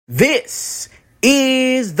This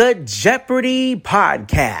is the Jeopardy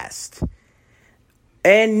podcast.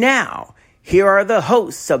 And now, here are the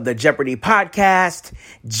hosts of the Jeopardy podcast,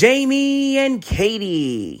 Jamie and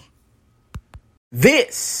Katie.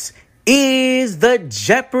 This is the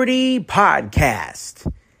Jeopardy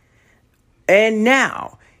podcast. And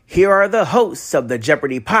now, here are the hosts of the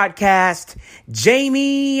Jeopardy podcast,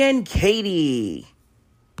 Jamie and Katie.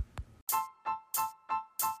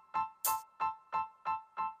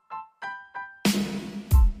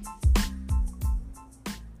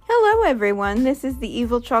 Hello everyone, this is the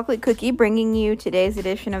Evil Chocolate Cookie bringing you today's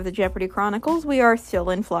edition of the Jeopardy Chronicles. We are still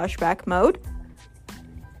in flashback mode.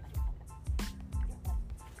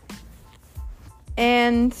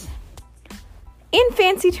 And in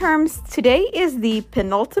fancy terms, today is the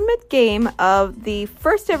penultimate game of the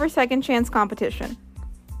first ever second chance competition.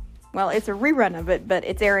 Well, it's a rerun of it, but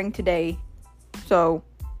it's airing today, so,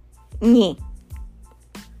 nyeh.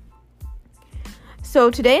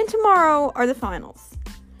 So today and tomorrow are the finals.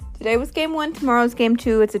 Today was game 1, tomorrow's game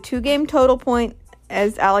 2. It's a 2-game total point,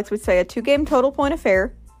 as Alex would say, a 2-game total point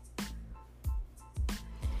affair.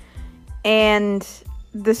 And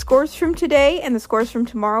the scores from today and the scores from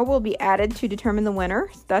tomorrow will be added to determine the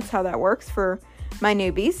winner. That's how that works for my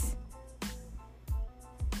newbies.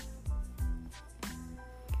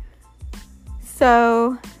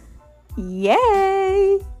 So,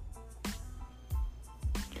 yay!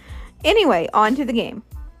 Anyway, on to the game.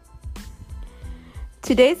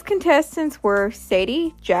 Today's contestants were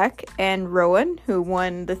Sadie, Jack, and Rowan, who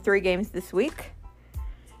won the 3 games this week.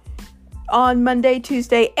 On Monday,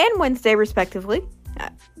 Tuesday, and Wednesday, respectively.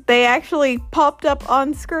 They actually popped up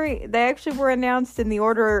on screen. They actually were announced in the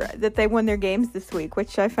order that they won their games this week,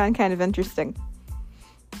 which I found kind of interesting.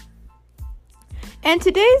 And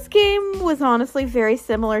today's game was honestly very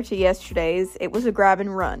similar to yesterday's. It was a grab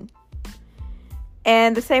and run.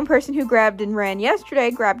 And the same person who grabbed and ran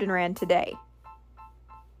yesterday grabbed and ran today.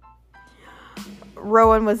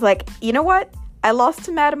 Rowan was like, you know what? I lost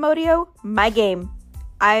to Matamodio. My game.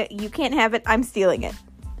 You can't have it. I'm stealing it.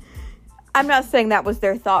 I'm not saying that was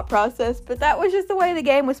their thought process, but that was just the way the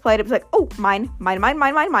game was played. It was like, oh, mine,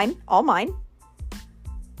 all mine.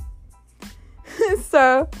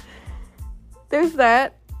 So, there's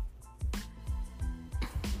that.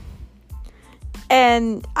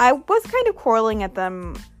 And I was kind of quarreling at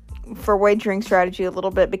them for wagering strategy a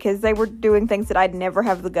little bit because they were doing things that I'd never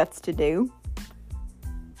have the guts to do.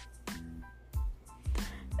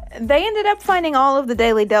 They ended up finding all of the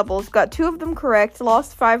daily doubles, got 2 of them correct,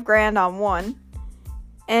 lost $5,000 on one,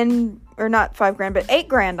 or not $5,000, but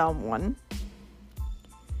 $8,000 on one,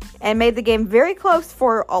 and made the game very close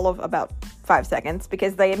for all of about 5 seconds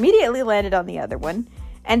because they immediately landed on the other one,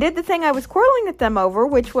 and did the thing I was quarreling at them over,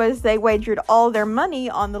 which was they wagered all their money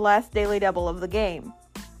on the last daily double of the game.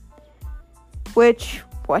 Which,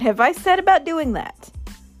 what have I said about doing that?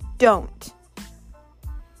 Don't.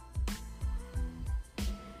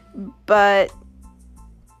 But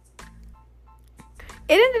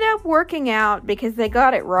it ended up working out because they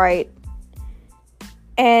got it right.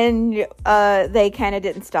 And they kind of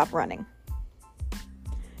didn't stop running.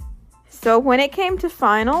 So when it came to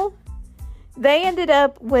final, they ended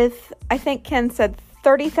up with, I think Ken said,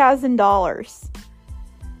 $30,000.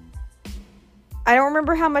 I don't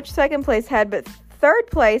remember how much second place had, but third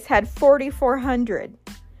place had $4,400.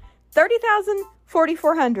 $30,000,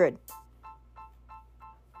 $4,400.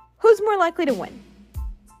 Who's more likely to win?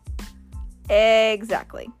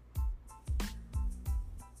 Exactly.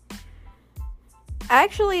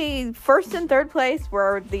 Actually, first and third place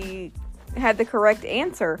had the correct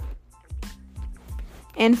answer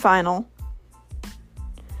in final.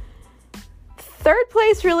 Third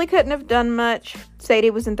place really couldn't have done much.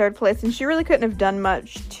 Sadie was in third place, and she really couldn't have done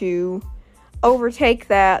much to overtake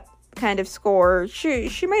that kind of score.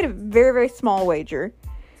 She made a very, very small wager,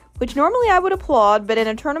 which normally I would applaud, but in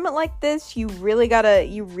a tournament like this, you really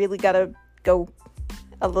gotta go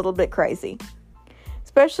a little bit crazy.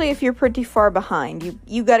 Especially if you're pretty far behind.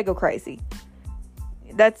 You gotta go crazy.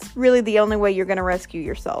 That's really the only way you're gonna rescue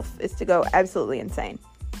yourself, is to go absolutely insane.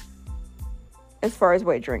 As far as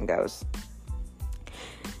wagering goes.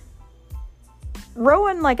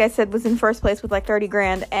 Rowan, like I said, was in first place with like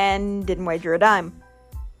 $30,000 and didn't wager a dime.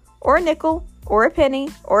 Or a nickel, or a penny,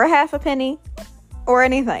 or a half a penny, or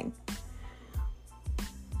anything.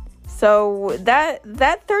 So that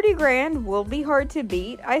 $30,000 will be hard to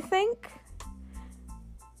beat, I think.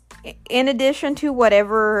 In addition to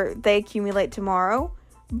whatever they accumulate tomorrow.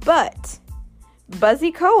 But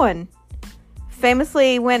Buzzy Cohen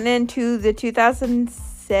famously went into the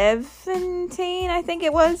 2017, I think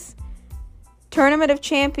it was, Tournament of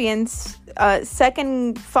Champions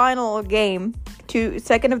second final game,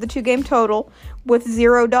 second of the 2-game total, with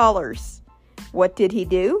 $0. What did he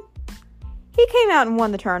do? He came out and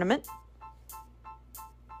won the tournament.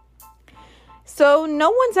 So no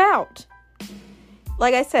one's out.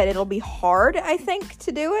 Like I said, it'll be hard, I think,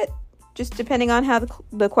 to do it, just depending on how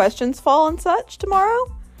the questions fall and such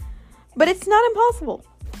tomorrow. But it's not impossible.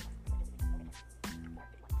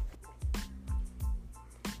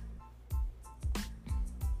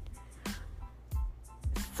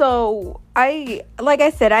 So, like I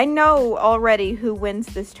said, I know already who wins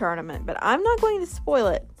this tournament, but I'm not going to spoil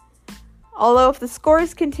it. Although if the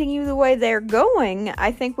scores continue the way they're going,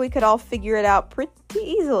 I think we could all figure it out pretty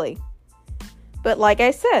easily. But like I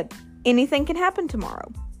said, anything can happen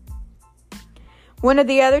tomorrow. One of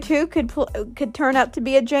the other two could turn out to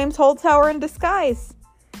be a James Holzhauer in disguise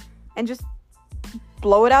and just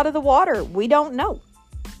blow it out of the water. We don't know.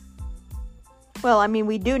 Well, I mean,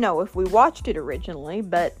 we do know if we watched it originally,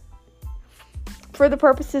 but for the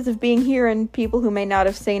purposes of being here and people who may not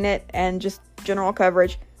have seen it and just general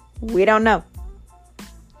coverage, we don't know.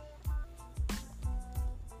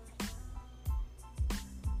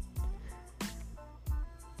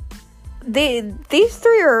 These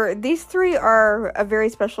three are a very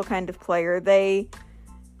special kind of player. They,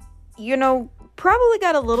 probably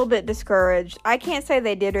got a little bit discouraged. I can't say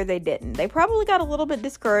they did or they didn't. They probably got a little bit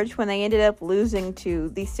discouraged when they ended up losing to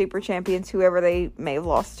these super champions, whoever they may have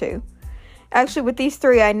lost to. Actually, with these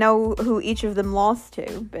three, I know who each of them lost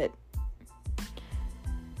to, but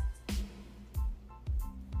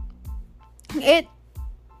it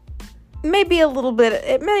may be a little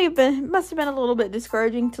bit, must have been a little bit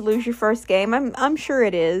discouraging to lose your first game. I'm sure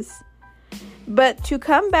it is. But to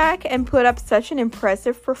come back and put up such an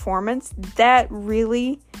impressive performance, that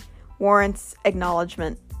really warrants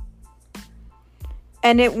acknowledgement.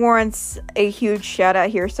 And it warrants a huge shout out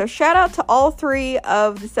here. So shout out to all 3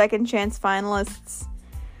 of the second chance finalists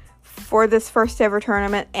for this first ever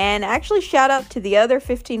tournament. And actually shout out to the other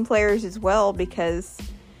 15 players as well, because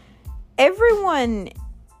everyone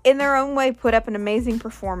in their own way put up an amazing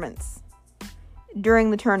performance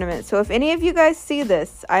during the tournament. So if any of you guys see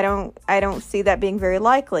this, I don't see that being very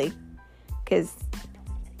likely, because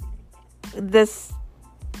this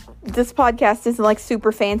podcast isn't like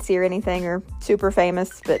super fancy or anything or super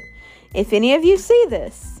famous, but if any of you see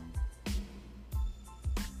this,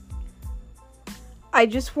 I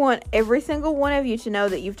just want every single one of you to know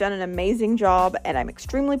that you've done an amazing job, and I'm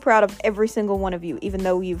extremely proud of every single one of you, even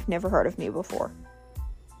though you've never heard of me before.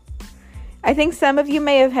 I think some of you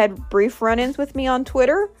may have had brief run-ins with me on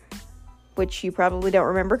Twitter, which you probably don't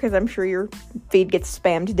remember because I'm sure your feed gets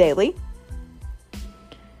spammed daily.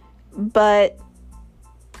 But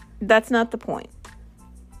that's not the point.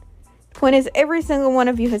 The point is every single one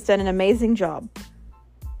of you has done an amazing job.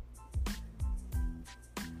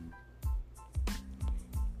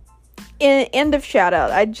 End of shout out.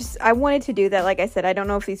 I wanted to do that. Like I said, I don't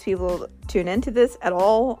know if these people tune into this at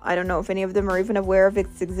all. I don't know if any of them are even aware of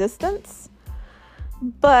its existence.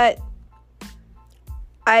 But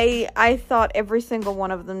I thought every single one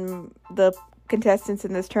of them, the contestants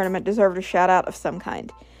in this tournament, deserved a shout out of some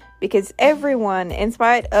kind. Because everyone, in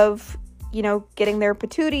spite of, getting their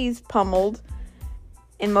patooties pummeled,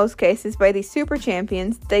 in most cases, by these super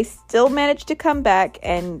champions, they still managed to come back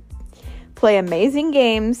and play amazing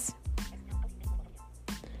games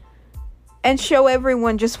and show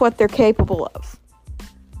everyone just what they're capable of.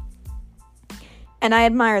 And I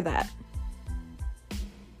admire that.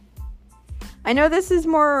 I know this is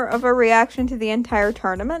more of a reaction to the entire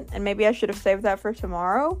tournament, and maybe I should have saved that for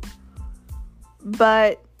tomorrow.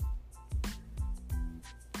 But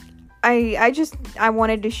I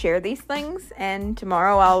wanted to share these things, and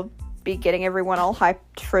tomorrow I'll be getting everyone all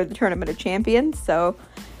hyped for the Tournament of Champions, so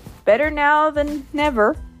better now than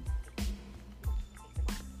never.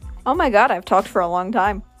 Oh my god, I've talked for a long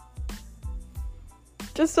time.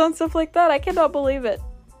 Just on stuff like that, I cannot believe it.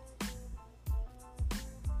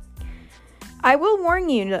 I will warn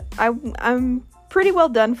you, I'm pretty well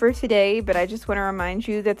done for today, but I just want to remind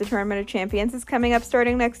you that the Tournament of Champions is coming up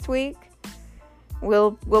starting next week.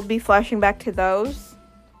 We'll be flashing back to those.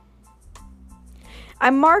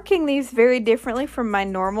 I'm marking these very differently from my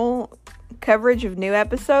normal coverage of new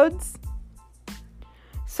episodes,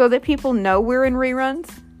 so that people know we're in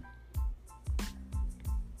reruns.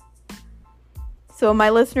 So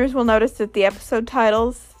my listeners will notice that the episode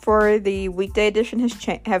titles for the weekday edition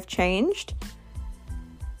have changed.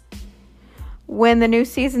 When the new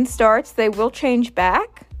season starts, they will change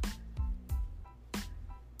back.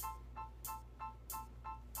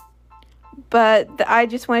 But I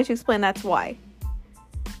just wanted to explain that's why.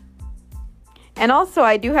 And also,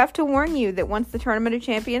 I do have to warn you that once the Tournament of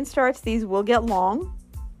Champions starts, these will get long.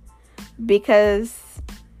 Because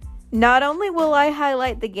not only will I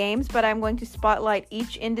highlight the games, but I'm going to spotlight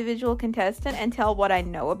each individual contestant and tell what I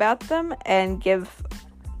know about them and give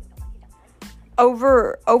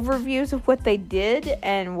overviews of what they did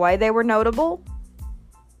and why they were notable.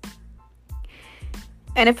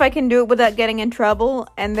 And if I can do it without getting in trouble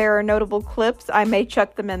and there are notable clips, I may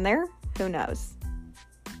chuck them in there. Who knows?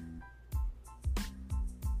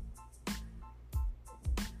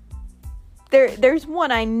 There's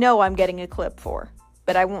one I know I'm getting a clip for,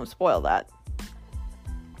 but I won't spoil that.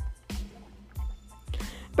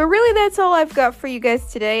 But really, that's all I've got for you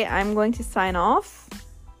guys today. I'm going to sign off.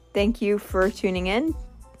 Thank you for tuning in.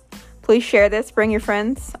 Please share this, bring your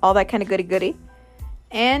friends, all that kind of goody-goody.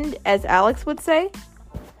 And as Alex would say,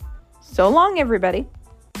 so long, everybody.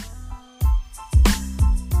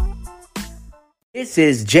 This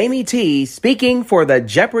is Jamie T speaking for the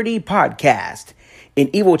Jeopardy podcast, an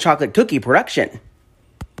Evil Chocolate Cookie production.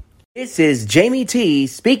 This is Jamie T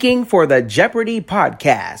speaking for the Jeopardy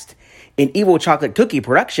podcast, an Evil Chocolate Cookie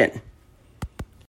production.